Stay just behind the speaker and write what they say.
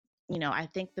I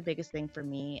think the biggest thing for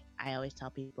me, I always tell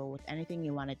people with anything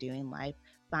you want to do in life,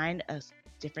 find a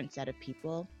different set of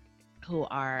people who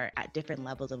are at different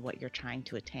levels of what you're trying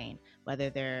to attain, whether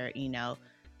they're,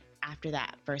 after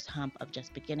that first hump of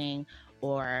just beginning,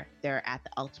 or they're at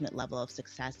the ultimate level of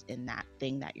success in that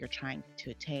thing that you're trying to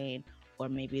attain, or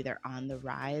maybe they're on the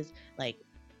rise. Like,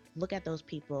 look at those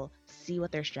people, see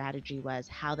what their strategy was,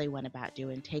 how they went about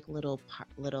doing, take little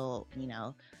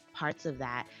parts of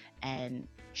that and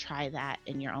try that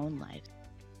in your own life.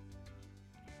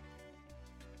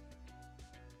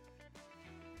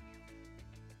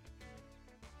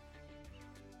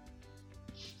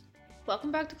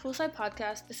 Welcome back to Poolside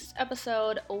Podcast. This is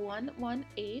episode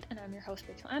 118, and I'm your host,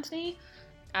 Rachel Anthony.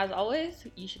 As always,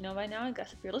 you should know by now, I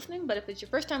guess, if you're listening, but if it's your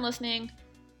first time listening,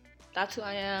 that's who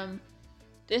I am.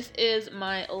 This is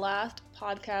my last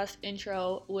podcast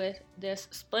intro with this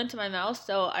splint in my mouth,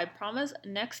 so I promise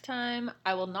next time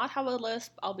I will not have a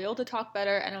lisp, I'll be able to talk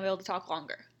better, and I'll be able to talk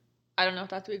longer. I don't know if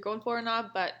that's what you're going for or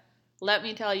not, but let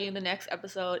me tell you, the next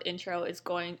episode intro is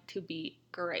going to be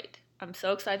great. I'm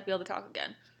so excited to be able to talk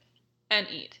again. And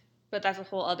eat, but that's a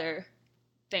whole other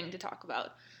thing to talk about.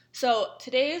 So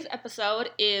today's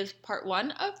episode is part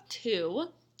 1 of 2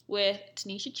 with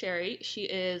Tanisha Cherry. She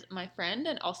is my friend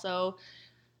and also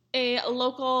a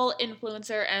local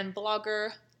influencer and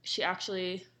blogger. She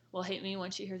actually will hate me when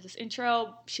she hears this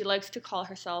intro. She likes to call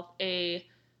herself a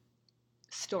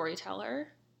storyteller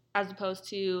as opposed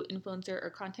to influencer or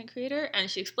content creator, and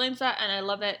she explains that, and I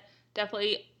love it.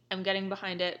 Definitely am getting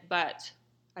behind it, but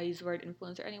I use the word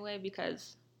influencer anyway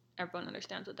because everyone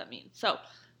understands what that means. So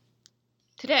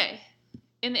today,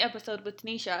 in the episode with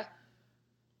Tanisha,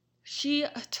 she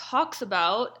talks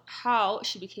about how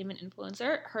she became an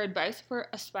influencer, her advice for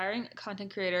aspiring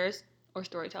content creators or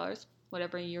storytellers,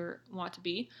 whatever you want to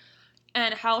be,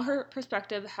 and how her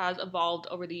perspective has evolved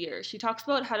over the years. She talks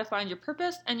about how to find your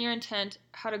purpose and your intent,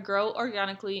 how to grow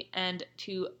organically, and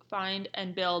to find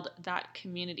and build that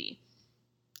community.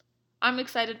 I'm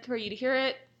excited for you to hear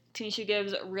it. Tanisha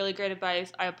gives really great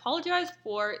advice. I apologize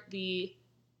for the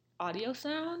audio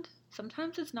sound.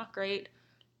 Sometimes it's not great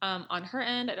on her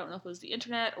end. I don't know if it was the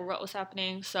internet or what was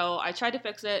happening. So I tried to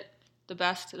fix it the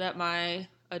best that my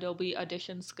Adobe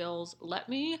Audition skills let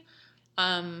me.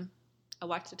 I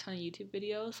watched a ton of YouTube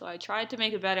videos, so I tried to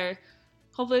make it better.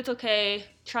 Hopefully it's okay.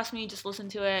 Trust me, just listen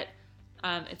to it.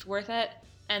 It's worth it.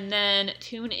 And then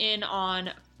tune in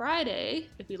on Friday,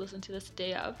 if you listen to this the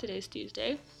day of, today's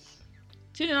Tuesday.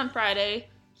 Tune in on Friday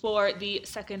for the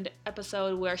second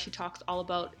episode where she talks all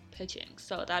about pitching.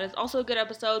 So that is also a good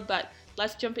episode, but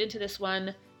let's jump into this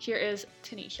one. Here is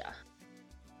Tanisha.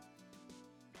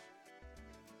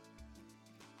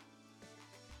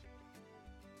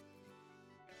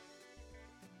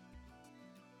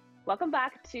 Welcome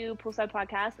back to Poolside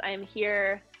Podcast. I am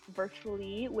here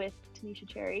virtually with Tanisha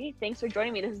Cherry. Thanks for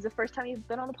joining me. This is the first time you've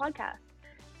been on the podcast.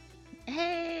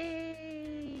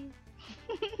 Hey!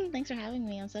 Thanks for having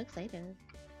me. I'm so excited.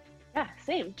 Yeah,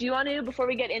 same. Do you want to, before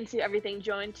we get into everything, do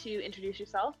you want to introduce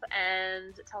yourself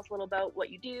and tell us a little about what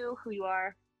you do, who you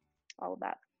are, all of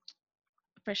that?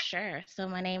 For sure. So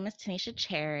my name is Tanisha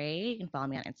Cherry. You can follow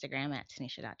me on Instagram at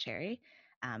tanisha.cherry.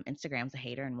 Instagram's a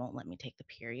hater and won't let me take the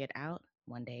period out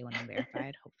one day when I'm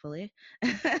verified, hopefully.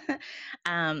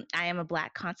 I am a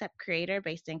Black concept creator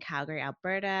based in Calgary,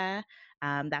 Alberta.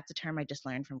 That's a term I just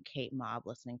learned from Kate Mobb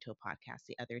listening to a podcast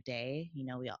the other day.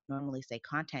 We all normally say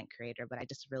content creator, but I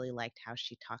just really liked how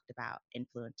she talked about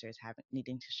influencers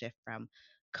needing to shift from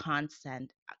content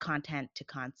to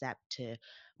concept to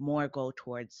more go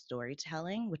towards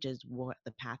storytelling, which is what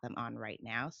the path I'm on right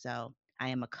now. So I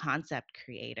am a concept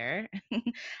creator.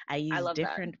 I use love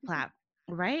different that. platforms.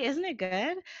 Right? Isn't it good?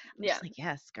 I'm Yeah. just like,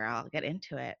 yes, girl, get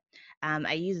into it.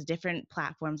 I use different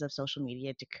platforms of social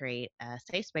media to create a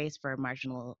safe space for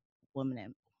marginalized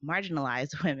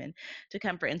women to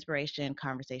come for inspiration,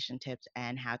 conversation tips,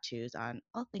 and how-tos on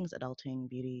all things adulting,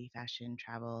 beauty, fashion,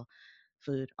 travel,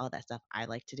 food, all that stuff I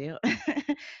like to do.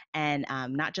 And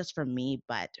not just from me,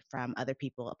 but from other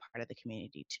people, a part of the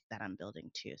community that I'm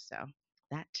building too. So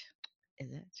that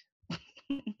is it.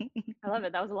 I love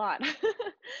it. That was a lot.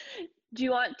 Do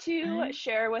you want to Right.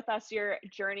 share with us your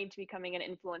journey to becoming an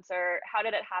influencer? How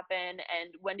did it happen?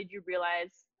 And when did you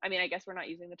realize? I mean, I guess we're not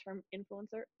using the term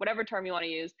influencer, whatever term you want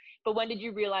to use, but when did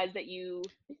you realize that you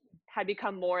had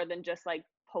become more than just like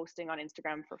posting on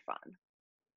Instagram for fun?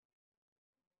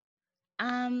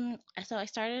 So I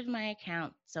started my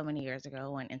account so many years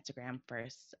ago when Instagram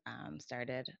first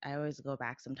started. I always go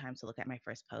back sometimes to look at my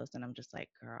first post and I'm just like,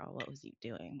 girl, what was you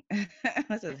doing?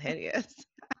 This is hideous.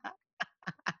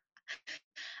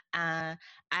 Uh,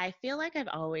 I feel like I've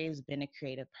always been a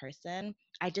creative person.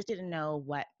 I just didn't know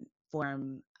what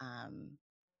form,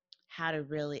 how to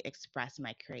really express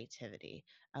my creativity.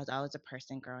 I was always a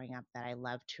person growing up that I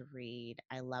loved to read.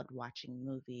 I loved watching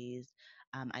movies.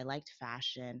 I liked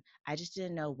fashion. I just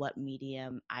didn't know what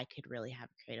medium I could really have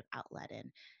a creative outlet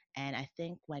in. And I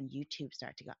think when YouTube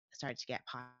started to get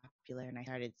popular, and I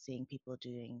started seeing people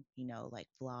doing, like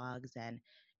vlogs and,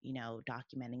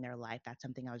 documenting their life, that's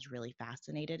something I was really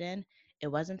fascinated in. It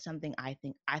wasn't something I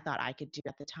thought I could do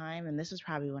at the time, and this was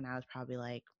probably when I was probably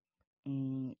like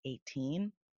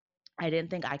 18. I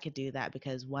didn't think I could do that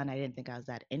because one, I didn't think I was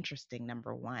that interesting,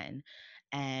 number one.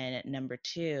 And number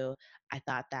two, I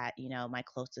thought that, my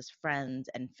closest friends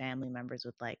and family members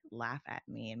would like laugh at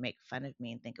me and make fun of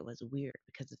me and think it was weird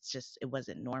because it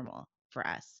wasn't normal for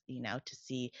us, to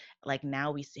see. Like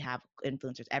now have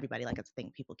influencers, everybody, like it's a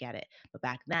thing, people get it. But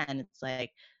back then it's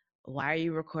like, why are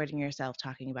you recording yourself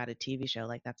talking about a TV show?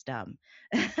 Like that's dumb.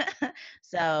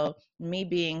 So me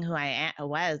being who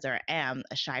was or am,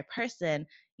 a shy person,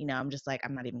 I'm just like,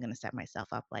 I'm not even going to set myself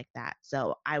up like that.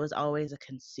 So I was always a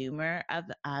consumer of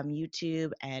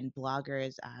YouTube and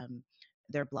bloggers,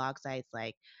 their blog sites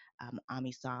like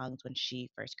Ami Songs when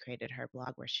she first created her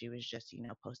blog where she was just,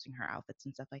 posting her outfits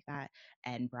and stuff like that.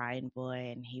 And Brian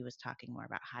Boy, and he was talking more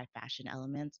about high fashion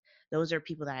elements. Those are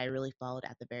people that I really followed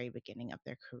at the very beginning of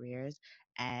their careers.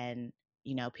 And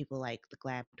people like the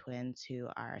Glam Twins, who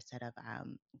are a set of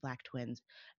Black twins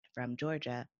from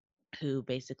Georgia, who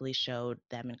basically showed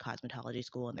them in cosmetology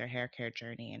school and their hair care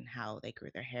journey and how they grew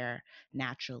their hair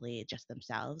naturally just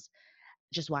themselves.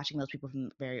 Just watching those people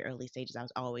from very early stages, I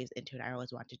was always into it. I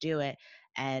always wanted to do it,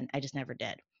 and I just never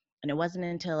did. And it wasn't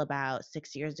until about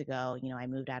 6 years ago, I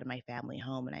moved out of my family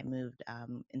home and I moved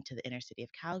into the inner city of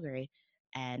Calgary,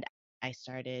 and I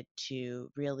started to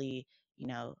really,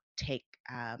 take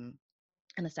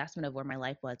an assessment of where my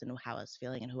life was and how I was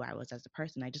feeling and who I was as a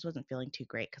person. I just wasn't feeling too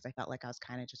great because I felt like I was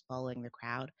kind of just following the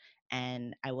crowd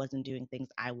and I wasn't doing things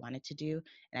I wanted to do.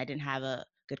 And I didn't have a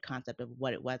good concept of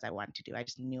what it was I wanted to do. I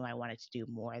just knew I wanted to do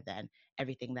more than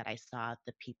everything that I saw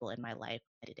the people in my life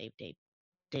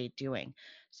day doing.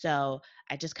 So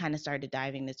I just kind of started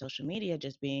diving into social media,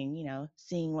 just being,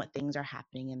 seeing what things are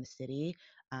happening in the city,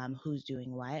 who's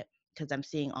doing what. Because I'm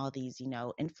seeing all these,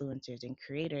 influencers and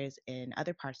creators in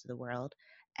other parts of the world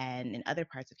and in other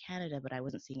parts of Canada, but I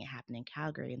wasn't seeing it happen in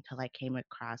Calgary until I came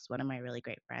across one of my really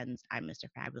great friends, I'm Mr.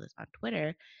 Fabulous on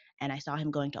Twitter, and I saw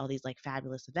him going to all these like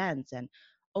fabulous events and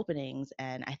openings.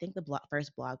 And I think the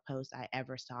first blog post I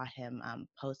ever saw him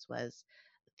post was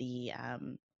the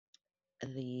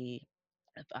the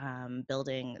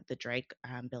building, the Drake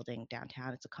building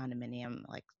downtown. It's a condominium,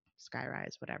 like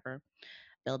skyrise, whatever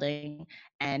building.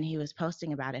 And he was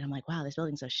posting about it. I'm like, wow, this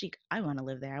building's so chic. I want to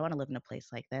live there. I want to live in a place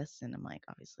like this. And I'm like,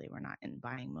 obviously, we're not in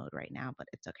buying mode right now, but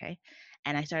it's okay.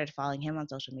 And I started following him on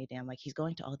social media. I'm like, he's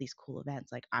going to all these cool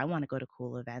events. Like, I want to go to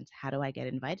cool events. How do I get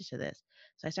invited to this?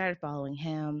 So I started following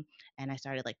him and I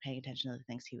started like paying attention to the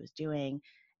things he was doing.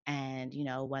 And,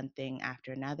 one thing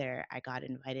after another, I got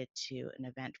invited to an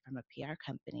event from a PR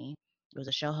company. It was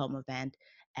a show home event.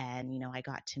 And, I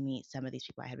got to meet some of these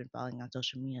people I had been following on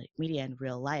social media in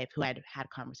real life who I'd had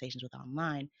conversations with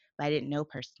online, but I didn't know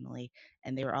personally.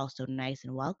 And they were all so nice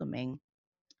and welcoming.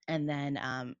 And then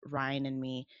Ryan and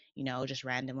me, just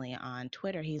randomly on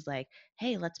Twitter, he's like,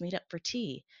 hey, let's meet up for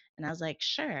tea. And I was like,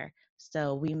 sure.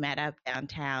 So we met up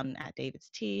downtown at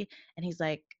David's Tea. And he's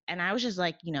like, and I was just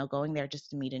like, going there just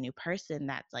to meet a new person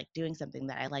that's like doing something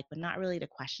that I like, but not really to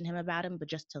question him about him, but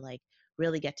just to like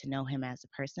really get to know him as a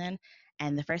person.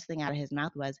 And the first thing out of his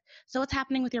mouth was, so what's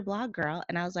happening with your blog, girl?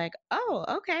 And I was like, oh,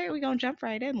 okay, we're going to jump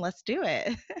right in. Let's do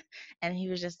it. And he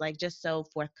was just like, just so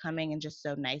forthcoming and just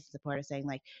so nice and supportive, saying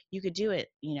like, you could do it,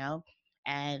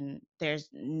 and there's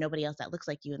nobody else that looks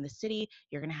like you in the city.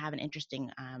 You're going to have an interesting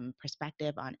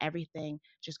perspective on everything.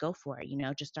 Just go for it,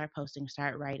 just start posting,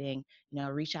 start writing,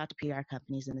 reach out to PR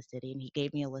companies in the city. And he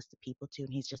gave me a list of people too.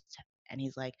 And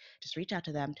he's like, just reach out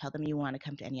to them, tell them you want to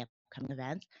come to any upcoming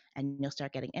events, and you'll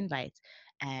start getting invites.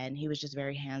 And he was just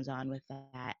very hands on with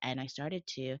that. And I just started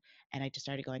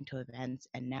going to events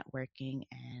and networking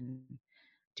and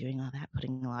doing all that,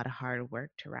 putting a lot of hard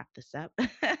work to wrap this up.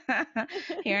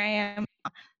 Here I am.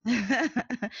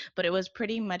 But it was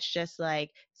pretty much just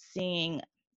like seeing,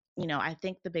 I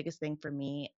think the biggest thing for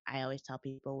me, I always tell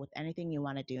people with anything you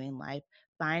want to do in life,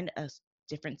 find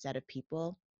different set of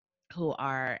people who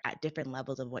are at different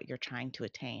levels of what you're trying to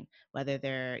attain, whether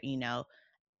they're,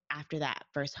 after that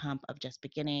first hump of just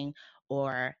beginning,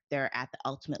 or they're at the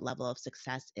ultimate level of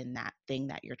success in that thing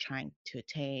that you're trying to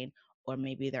attain, or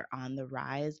maybe they're on the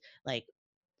rise. Like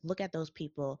look at those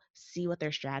people, see what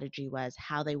their strategy was,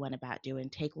 how they went about doing,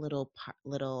 take little,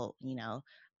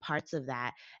 parts of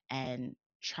that and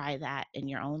try that in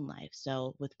your own life.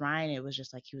 So with Ryan, it was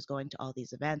just like he was going to all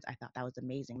these events. I thought that was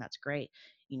amazing. That's great.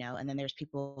 And then there's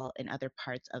people in other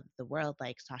parts of the world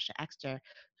like Sasha Exter,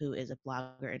 who is a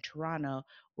blogger in Toronto,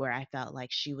 where I felt like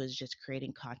she was just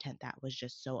creating content that was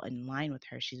just so in line with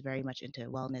her. She's very much into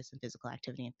wellness and physical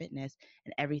activity and fitness,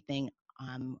 and everything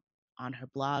on her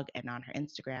blog and on her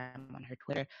Instagram, on her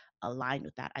Twitter, aligned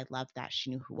with that. I loved that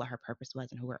she knew what her purpose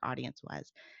was and who her audience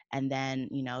was. And then,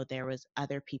 there was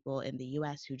other people in the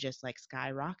US who just like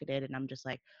skyrocketed, and I'm just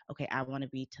like, okay, I want to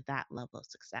be to that level of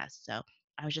success. So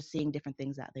I was just seeing different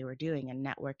things that they were doing, and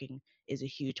networking is a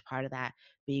huge part of that,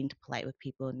 being polite with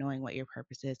people, knowing what your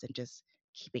purpose is, and just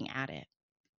keeping at it.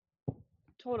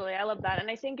 Totally. I love that.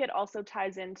 And I think it also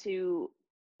ties into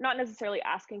not necessarily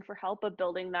asking for help, but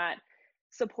building that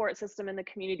support system in the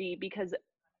community, because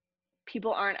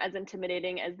people aren't as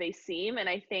intimidating as they seem. And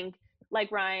I think,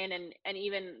 like Ryan and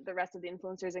even the rest of the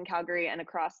influencers in Calgary and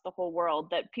across the whole world,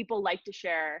 that people like to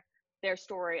share their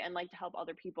story and like to help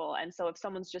other people. And so if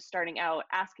someone's just starting out,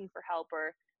 asking for help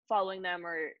or following them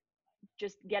or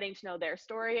just getting to know their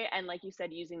story, and like you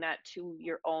said, using that to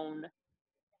your own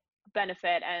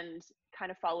benefit and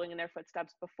kind of following in their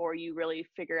footsteps before you really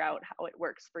figure out how it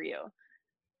works for you.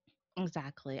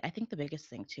 Exactly. I think the biggest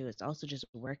thing too is also just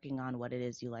working on what it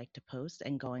is you like to post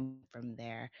and going from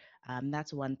there.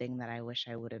 That's one thing that I wish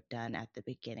I would have done at the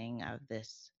beginning of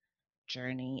this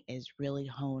journey, is really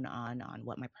hone on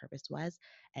what my purpose was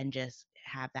and just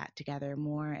have that together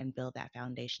more and build that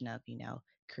foundation of,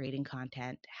 creating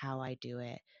content, how I do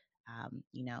it,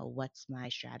 what's my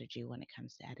strategy when it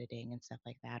comes to editing and stuff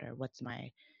like that, or what's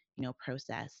my,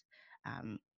 process.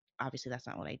 Um, Obviously, that's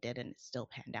not what I did, and it still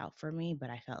panned out for me, but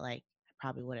I felt like I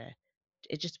probably would have,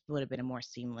 it just would have been a more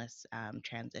seamless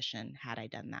transition had I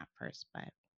done that first, but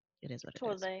it is what it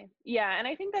is. Totally. Yeah. And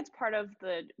I think that's part of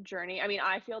the journey. I mean,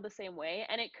 I feel the same way.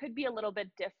 And it could be a little bit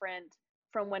different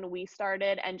from when we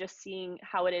started and just seeing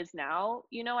how it is now.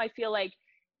 I feel like,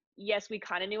 yes, we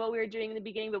kind of knew what we were doing in the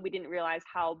beginning, but we didn't realize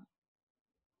how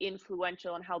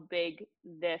influential and how big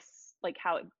this, like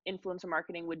how influencer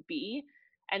marketing would be.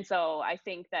 And so I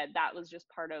think that that was just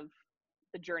part of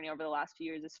the journey over the last few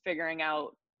years, is figuring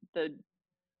out the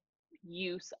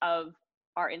use of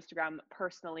our Instagram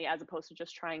personally, as opposed to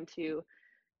just trying to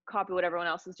copy what everyone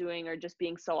else is doing or just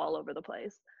being so all over the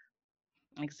place.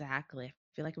 Exactly.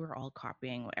 I feel like we're all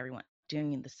copying what everyone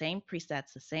doing, the same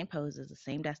presets, the same poses, the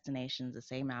same destinations, the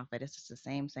same outfit. It's just the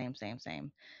same, same, same,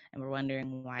 same. And we're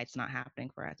wondering why it's not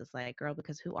happening for us. It's like, girl,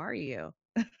 because who are you?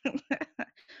 Who are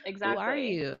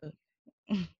Exactly. you?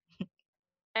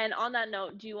 And on that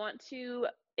note, do you want to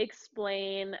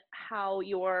explain how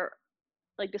your,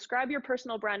 like, describe your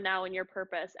personal brand now and your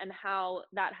purpose and how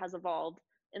that has evolved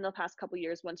in the past couple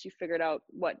years once you figured out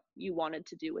what you wanted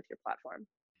to do with your platform?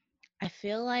 I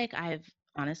feel like I've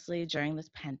honestly, during this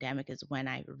pandemic, is when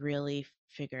I really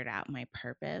figured out my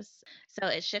purpose. So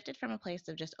it shifted from a place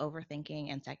of just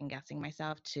overthinking and second guessing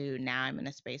myself to now I'm in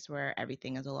a space where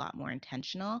everything is a lot more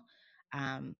intentional.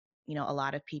 Um, a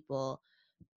lot of people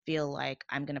feel like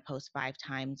I'm going to post 5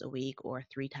 times a week or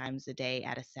 3 times a day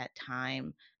at a set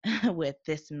time with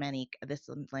this length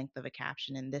of a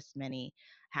caption and this many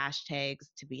hashtags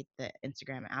to beat the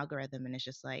Instagram algorithm. And it's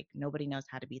just like nobody knows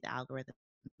how to beat the algorithm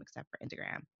except for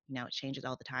Instagram. It changes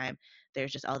all the time.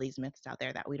 There's just all these myths out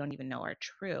there that we don't even know are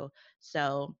true.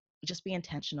 So just be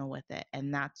intentional with it.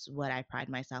 And that's what I pride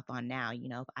myself on now.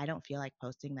 If I don't feel like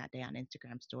posting that day on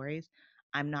Instagram stories,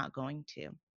 I'm not going to.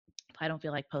 If I don't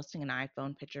feel like posting an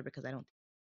iPhone picture because I don't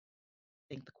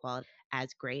think the quality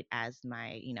as great as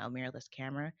my, mirrorless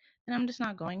camera, then I'm just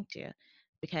not going to.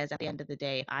 Because at the end of the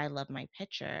day, if I love my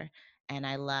picture and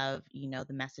I love, the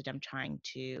message I'm trying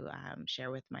to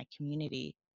share with my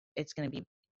community, it's gonna be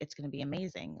it's gonna be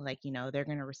amazing. Like, they're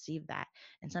gonna receive that.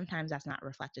 And sometimes that's not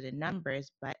reflected in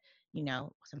numbers, but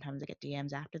sometimes I get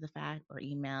DMs after the fact or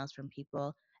emails from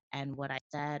people, and what I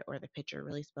said or the picture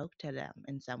really spoke to them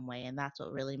in some way. And that's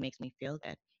what really makes me feel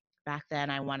good. Back then,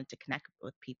 I wanted to connect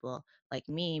with people like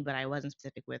me, but I wasn't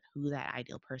specific with who that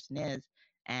ideal person is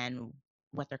and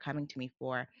what they're coming to me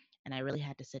for. And I really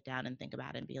had to sit down and think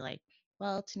about it and be like,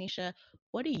 well, Tanisha,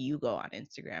 what do you go on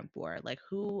Instagram for? Like,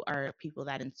 who are people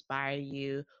that inspire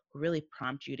you, who really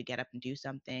prompt you to get up and do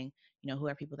something? Who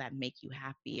are people that make you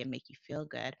happy and make you feel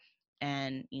good?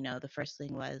 And, the first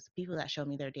thing was people that show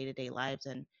me their day to day lives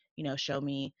and, show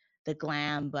me the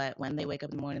glam, but when they wake up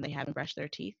in the morning, they haven't brushed their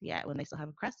teeth yet, when they still have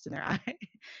a crust in their eye.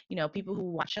 People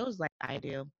who watch shows like I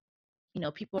do,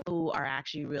 people who are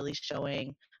actually really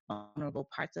showing vulnerable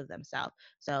parts of themselves.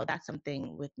 So that's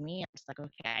something with me. I'm just like,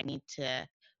 okay, I need to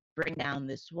bring down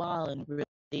this wall and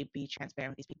really be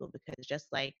transparent with these people, because just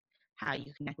like how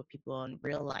you connect with people in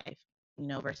real life,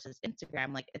 versus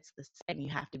Instagram, like it's the same. You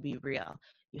have to be real.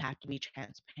 You have to be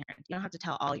transparent. You don't have to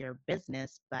tell all your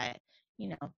business, but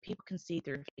people can see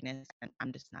through fakeness, and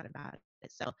I'm just not about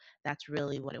it. So that's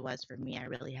really what it was for me. I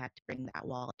really had to bring that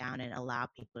wall down and allow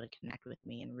people to connect with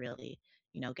me and really,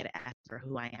 get an essence for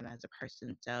who I am as a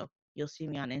person. So you'll see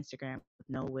me on Instagram with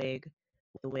no wig,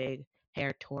 with a wig,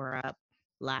 hair tore up,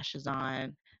 lashes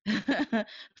on,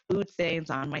 food stains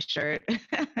on my shirt.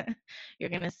 You're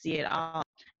going to see it all.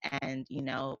 And,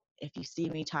 if you see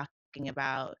me talking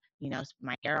about,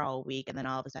 my hair all week, and then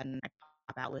all of a sudden I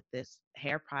pop out with this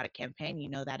hair product campaign, you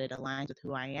know that it aligns with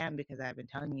who I am, because I've been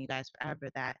telling you guys forever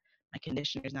that my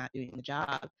conditioner is not doing the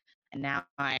job. And now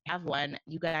I have one.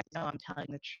 You guys know I'm telling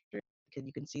the truth, because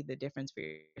you can see the difference for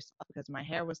yourself, because my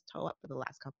hair was toe up for the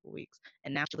last couple of weeks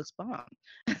and now she looks bomb.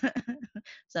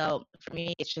 So for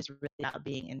me, it's just really about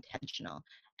being intentional.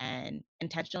 And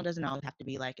intentional doesn't always have to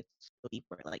be like it's so deep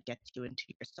where it like gets you into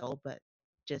your soul, but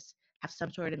just have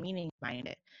some sort of meaning behind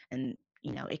it. And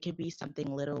it could be something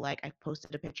little, like I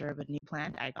posted a picture of a new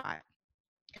plant I got.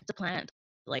 It's a plant.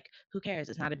 Like, who cares?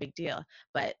 It's not a big deal.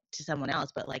 But to someone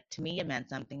else, but like to me, it meant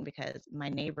something, because my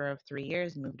neighbor of 3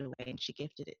 years moved away and she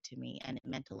gifted it to me, and it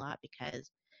meant a lot,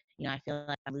 because I feel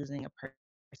like I'm losing a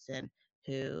person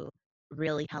who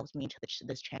really helped me to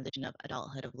this transition of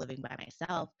adulthood, of living by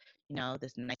myself.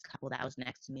 This nice couple that was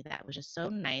next to me that was just so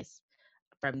nice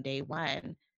from day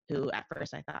one, who at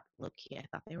first I thought, low key, I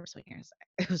thought they were swingers.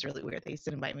 It was really weird. They used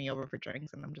to invite me over for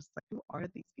drinks, and I'm just like, who are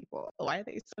these people? Why are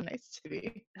they so nice to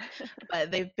me?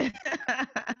 But they've been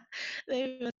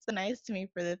they've been so nice to me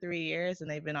for the 3 years, and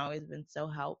they've been always been so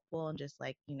helpful, and just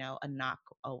like, a knock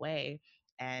away.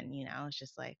 And it's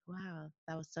just like, wow,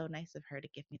 that was so nice of her to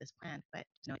give me this plant. But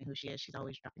knowing who she is, she's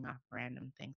always dropping off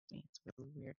random things to me. It's really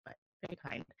weird, but very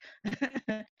kind.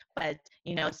 But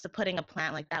it's putting a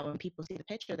plant like that. When people see the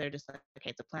picture, they're just like, okay,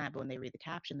 it's a plant. But when they read the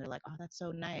caption, they're like, oh, that's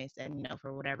so nice. And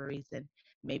for whatever reason,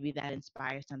 maybe that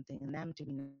inspires something in them to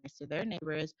be nice to their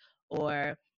neighbors,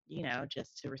 or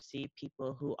just to receive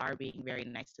people who are being very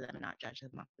nice to them and not judge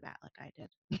them off the bat like I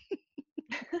did.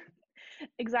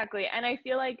 Exactly. And I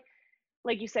feel like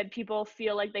you said, people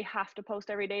feel like they have to post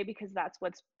every day because that's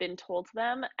what's been told to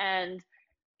them. And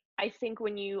I think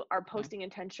when you are posting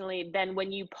intentionally, then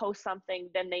when you post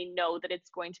something, then they know that it's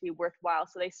going to be worthwhile.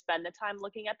 So they spend the time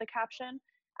looking at the caption,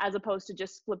 as opposed to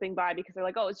just flipping by because they're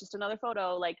like, oh, it's just another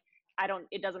photo. Like,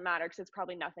 it doesn't matter because it's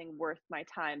probably nothing worth my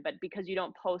time. But because you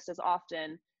don't post as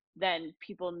often, then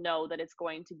people know that it's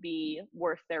going to be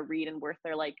worth their read and worth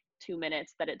their like 2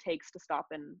 minutes that it takes to stop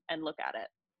and look at it.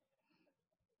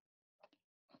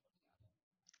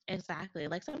 Exactly.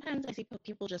 Like sometimes I see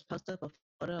people just post up a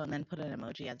photo and then put an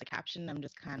emoji as a caption. I'm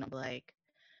just kind of like,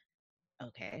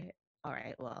 okay, all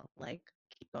right, well, like,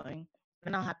 keep going.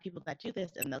 And I'll have people that do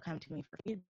this, and they'll come to me for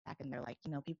feedback, and they're like,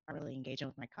 people are really engaging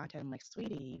with my content. I'm like,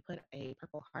 sweetie, you put a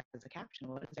purple heart as a caption.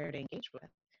 What is there to engage with?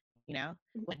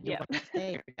 What you Yeah. want to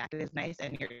say, your jacket is nice,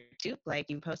 and your tooth, like,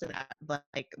 you posted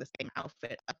like the same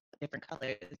outfit of different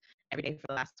colors every day for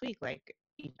the last week. Like,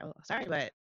 sorry,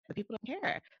 but the people don't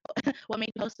care. What made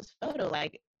you post this photo?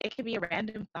 Like, it could be a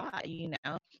random thought,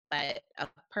 but a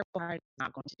purple heart is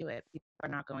not going to do it. People are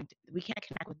not going to, we can't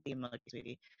connect with the emojis,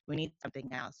 sweetie. We need something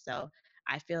else. So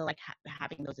I feel like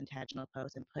having those intentional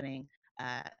posts and putting,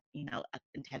 an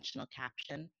intentional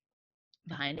caption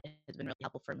behind it has been really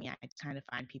helpful for me. I kind of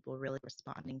find people really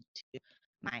responding to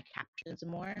my captions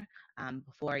more.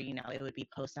 Before, it would be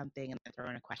post something and then throw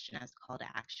in a question as a call to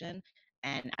action.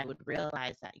 And I would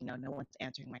realize that, no one's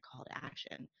answering my call to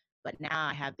action. But now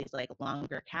I have these like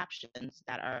longer captions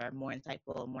that are more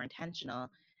insightful, more intentional,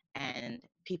 and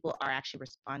people are actually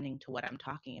responding to what I'm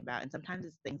talking about. And sometimes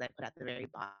it's things I put at the very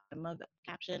bottom of the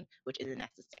caption, which isn't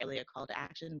necessarily a call to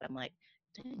action, but I'm like,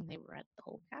 dang, they read the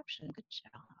whole caption. Good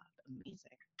job.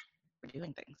 Amazing. We're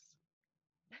doing things.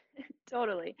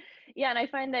 Totally. Yeah, and I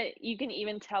find that you can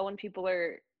even tell when people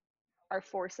are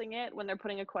forcing it, when they're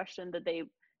putting a question that they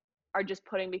are just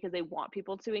putting because they want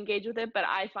people to engage with it. But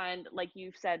I find, like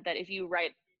you've said, that if you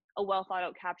write a well thought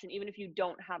out caption, even if you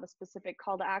don't have a specific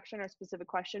call to action or specific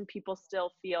question, people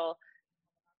still feel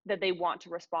that they want to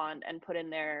respond and put in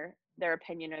their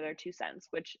opinion or their 2 cents,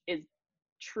 which is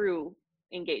true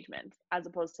engagement as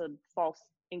opposed to false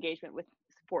engagement with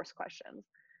forced questions.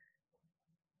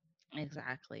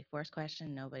 Exactly. Forced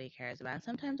question, nobody cares about. And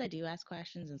sometimes I do ask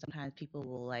questions, and sometimes people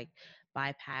will like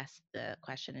bypass the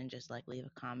question and just like leave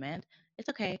a comment, it's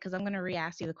okay because I'm going to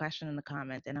re-ask you the question in the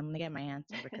comments and I'm going to get my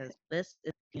answer because this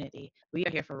is community. We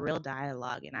are here for real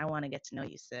dialogue and I want to get to know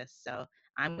you, sis. So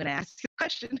I'm going to ask you the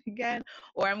question again,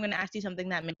 or I'm going to ask you something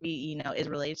that maybe, is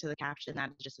related to the caption, that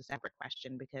is just a separate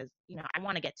question because, I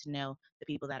want to get to know the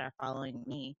people that are following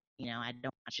me. I don't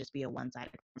want to just be a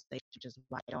one-sided conversation, which is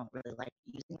why I don't really like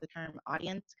using the term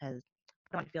audience because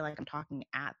I don't feel like I'm talking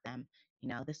at them.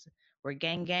 This we're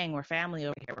gang, we're family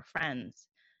over here, we're friends.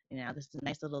 This is a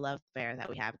nice little love affair that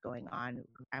we have going on.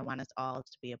 I want us all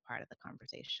to be a part of the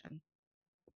conversation.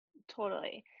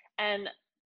 Totally. And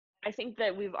I think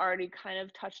that we've already kind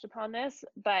of touched upon this,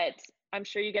 but I'm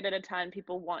sure you get it a ton.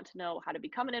 People want to know how to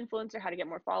become an influencer, how to get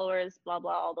more followers, blah,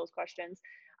 blah, all those questions.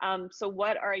 So,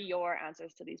 what are your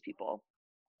answers to these people?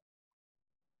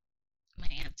 My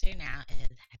answer now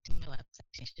is head to my website,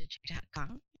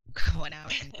 tanishacherry.com, go 1 hour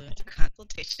influencer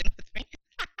consultation with me.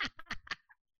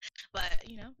 But,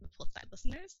 the full side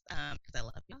listeners, because I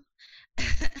love y'all,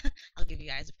 I'll give you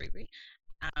guys a freebie.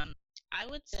 Um, I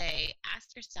would say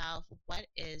ask yourself, what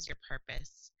is your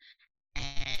purpose?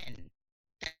 And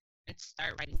then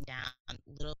start writing down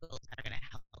little goals that are going to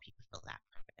help you fulfill that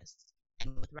purpose.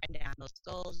 And with writing down those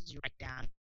goals, you write down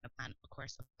a plan, of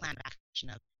course, a plan of action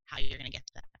of how you're going to get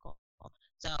to that goal.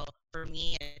 So for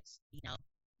me, it's,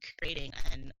 creating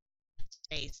a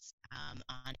space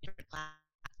on different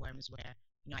platforms where,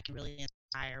 I can really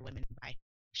inspire women by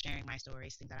sharing my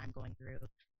stories, things that I'm going through,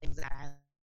 things that I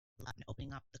love, and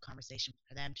opening up the conversation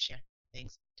for them to share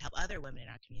things to help other women in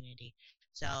our community.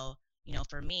 So,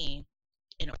 for me,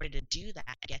 in order to do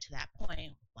that, get to that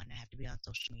point, one, I have to be on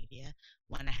social media.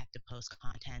 One, I have to post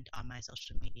content on my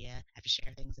social media. I have to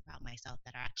share things about myself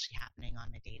that are actually happening on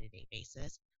a day-to-day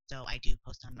basis. So I do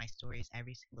post on my stories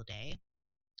every single day.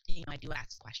 I do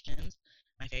ask questions.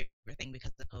 My favorite thing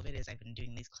because of COVID is I've been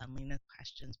doing these cleanliness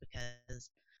questions because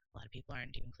a lot of people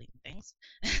aren't doing clean things.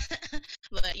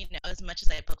 But as much as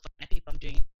I poke fun at people, I'm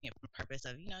doing it for the purpose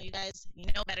of, you guys,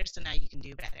 better, so now you can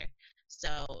do better.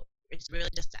 So it's really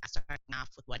just starting off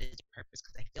with what is your purpose,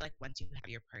 because I feel like once you have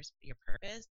your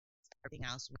purpose, everything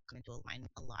else will come into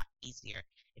alignment a lot easier.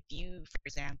 If you, for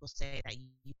example, say that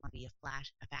you want to be a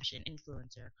fashion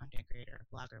influencer, content creator,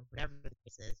 blogger, whatever the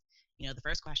case is, the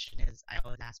first question is I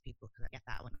always ask people because I get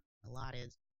that one a lot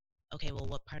is, okay, well,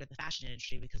 what part of the fashion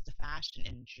industry? Because the fashion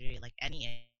industry, like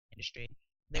any industry,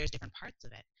 there's different parts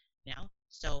of it,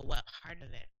 So what part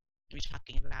of it? Are we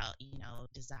talking about,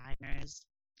 designers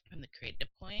from the creative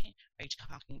point? Are you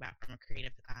talking about from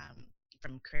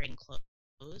creating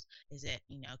clothes? Is it,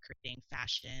 creating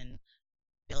fashion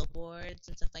billboards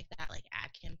and stuff like that, like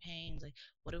ad campaigns? Like,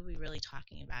 what are we really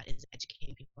talking about? Is it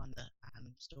educating people on the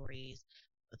stories,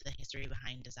 the history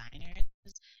behind designers?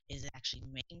 Is it actually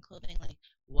making clothing? Like,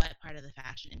 what part of the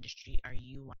fashion industry are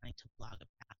you wanting to blog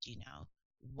about?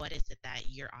 What is it that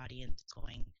your audience is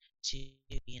going to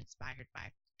be inspired by?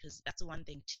 Because that's the one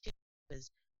thing too is,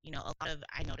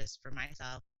 I noticed for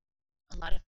myself, a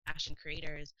lot of fashion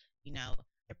creators,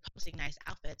 they're posting nice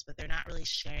outfits, but they're not really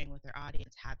sharing with their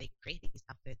audience how they create these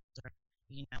outfits, or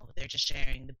they're just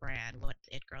sharing the brand, what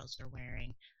it girls are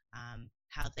wearing,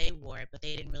 how they wore it, but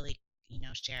they didn't really,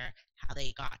 share how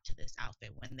they got to this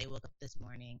outfit when they woke up this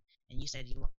morning and you said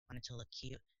you wanted to look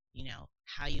cute.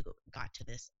 How you got to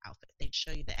this outfit. They'd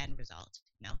show you the end result.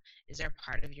 Is there a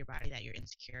part of your body that you're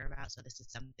insecure about? So this is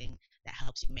something that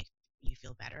helps you make you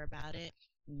feel better about it.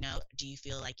 Do you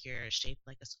feel like you're shaped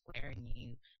like a square and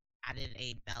you added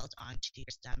a belt onto your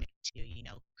stomach to,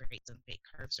 create some fake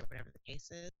curves or whatever the case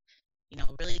is?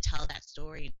 Really tell that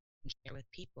story and share with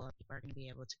people, and people are going to be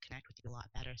able to connect with you a lot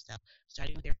better. So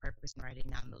starting with your purpose and writing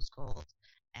down those goals,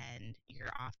 and you're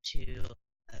off to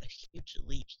a huge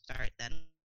leap start than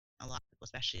a lot of people,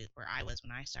 especially where I was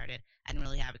when I started. I didn't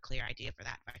really have a clear idea for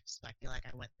that. So I feel like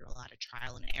I went through a lot of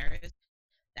trial and errors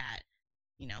that,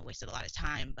 wasted a lot of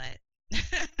time, but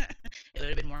it would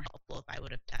have been more helpful if I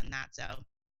would have done that. So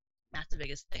that's the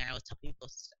biggest thing I always tell people,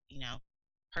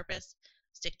 purpose,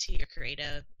 stick to your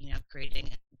creative, creating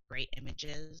great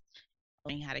images,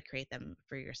 knowing how to create them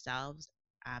for yourselves,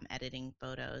 editing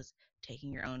photos,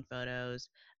 taking your own photos,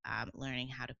 learning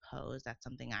how to pose. That's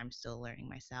something I'm still learning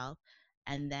myself.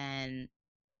 And then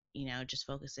just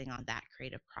focusing on that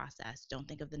creative process. Don't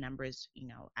think of the numbers,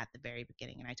 at the very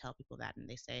beginning. And I tell people that, and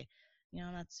they say,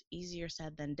 that's easier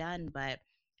said than done, but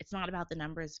it's not about the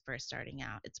numbers first starting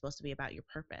out. It's supposed to be about your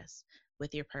purpose.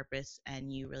 With your purpose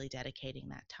and you really dedicating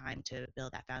that time to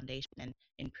build that foundation and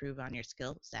improve on your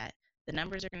skill set, the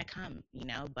numbers are going to come,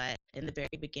 but in the very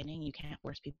beginning, you can't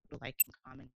force people to like and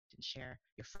comment and share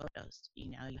your photos.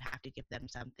 You have to give them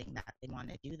something that they want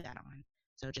to do that on.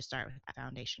 So just start with that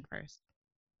foundation first.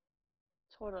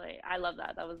 Totally. I love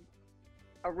that. That was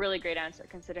a really great answer,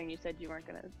 considering you said you weren't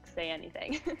going to say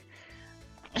anything.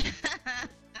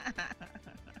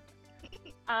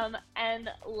 And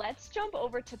let's jump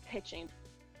over to pitching.